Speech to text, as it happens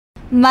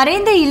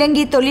மறைந்த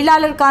இலங்கை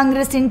தொழிலாளர்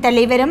காங்கிரசின்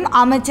தலைவரும்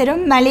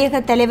அமைச்சரும்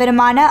மலையக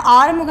தலைவருமான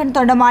ஆறுமுகன்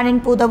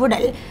தொண்டமானின்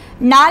பூதவுடல்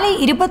நாளை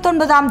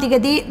 29ஆம்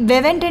தேதி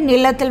வெவென்டன்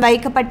இல்லத்தில்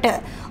வைக்கப்பட்டு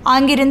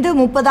அங்கிருந்து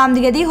 30ஆம்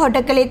தேதி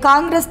ஹொட்டக்கலை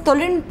காங்கிரஸ்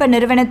தொழில்நுட்ப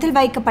நிறுவனத்தில்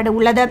வைக்கப்பட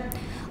உள்ளது.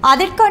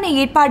 அதற்கான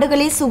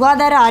ஏற்பாடுகளை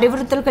சுகாதார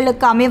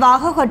அறிவுறுத்தல்களுக்கு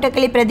அமைவாக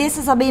ஹொட்டக்கலை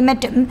பிரதேச சபை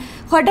மற்றும்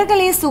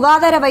ஹொட்டக்கலை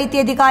சுகாதார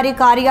வைத்திய அதிகாரி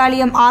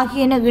காரியாலயம்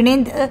ஆகியன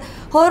இணைந்து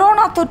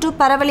கொரோனா தொற்று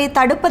பரவலை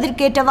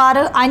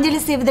தடுப்பதற்கேற்றவாறு அஞ்சலி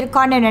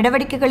செய்வதற்கான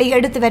நடவடிக்கைகளை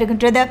எடுத்து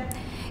வருகின்றது.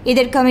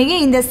 இதற்கமைய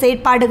இந்த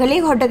செயற்பாடுகளை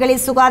ஹொட்டக்கலை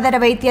சுகாதார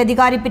வைத்திய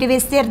அதிகாரி பிரிவை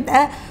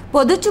சேர்ந்த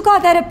பொது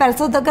சுகாதார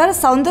பரிசோதகர்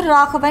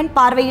சவுந்தரராகவன்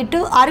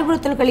பார்வையிட்டு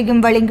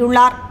அறிவுறுத்தல்களையும்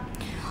வழங்கியுள்ளார்.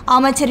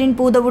 அமைச்சரின்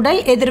பூதவுடல்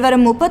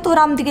எதிர்வரும்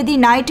 31ஆம் தேதி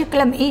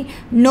ஞாயிற்றுக்கிழமை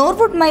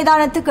நோர்வுட்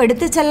மைதானத்துக்கு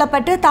எடுத்துச்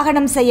செல்லப்பட்டு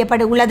தகனம்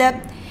செய்யப்பட உள்ளது.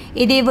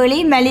 இதேவேளை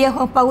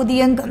மலையக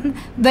பகுதியெங்கும்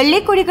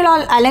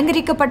வெள்ளைக்கொடிகளால்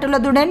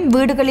அலங்கரிக்கப்பட்டுள்ளதுடன்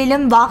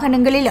வீடுகளிலும்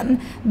வாகனங்களிலும்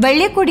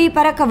வெள்ளைக்கொடி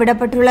பறக்க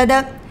விடப்பட்டுள்ளது.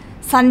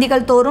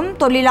 சந்திகள் தோறும்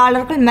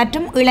தொழிலாளர்கள்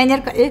மற்றும்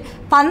இளைஞர்கள்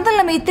பந்தல்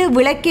அமைத்து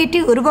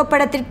விளக்கேற்றி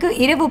உருவப்படத்திற்கு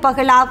இரவு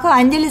பகலாக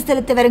அஞ்சலி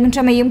செலுத்தி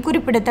வருகின்றமையும்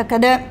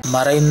குறிப்பிடத்தக்கது.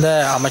 மறைந்த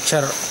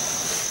அமைச்சர்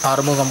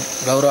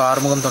கௌரவ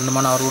ஆறுமுகம்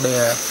தொண்டமான் அவர்களுடைய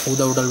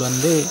பூதவுடல்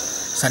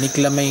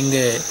சனிக்கிழமை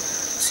இங்கு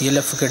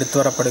சிஎல்எஃப்க்கு எடுத்து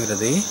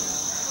வரப்படுகிறது.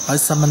 அது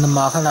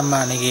சம்பந்தமாக நம்ம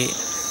அன்றைக்கி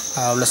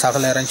உள்ள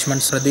சகல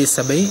அரேஞ்ச்மெண்ட்ஸ் பிரதேச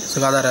சபை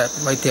சுகாதார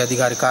வைத்திய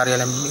அதிகாரி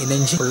காரியாலயம்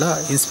இணைஞ்சு உள்ள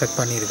இன்ஸ்பெக்ட்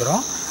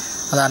பண்ணியிருக்கிறோம்.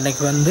 அது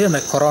அன்றைக்கி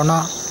அந்த கொரோனா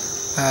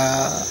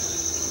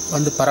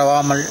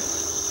பரவாமல்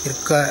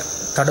இருக்க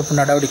தடுப்பு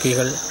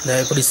நடவடிக்கைகள்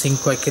எப்படி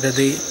சிங்க்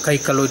வைக்கிறது, கை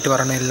கழுவிட்டு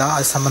வரணும், எல்லாம்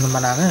அது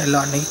சம்மந்தமாக நாங்கள்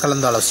எல்லாம் அன்றைக்கி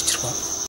கலந்து ஆலோசிச்சிருக்கோம்.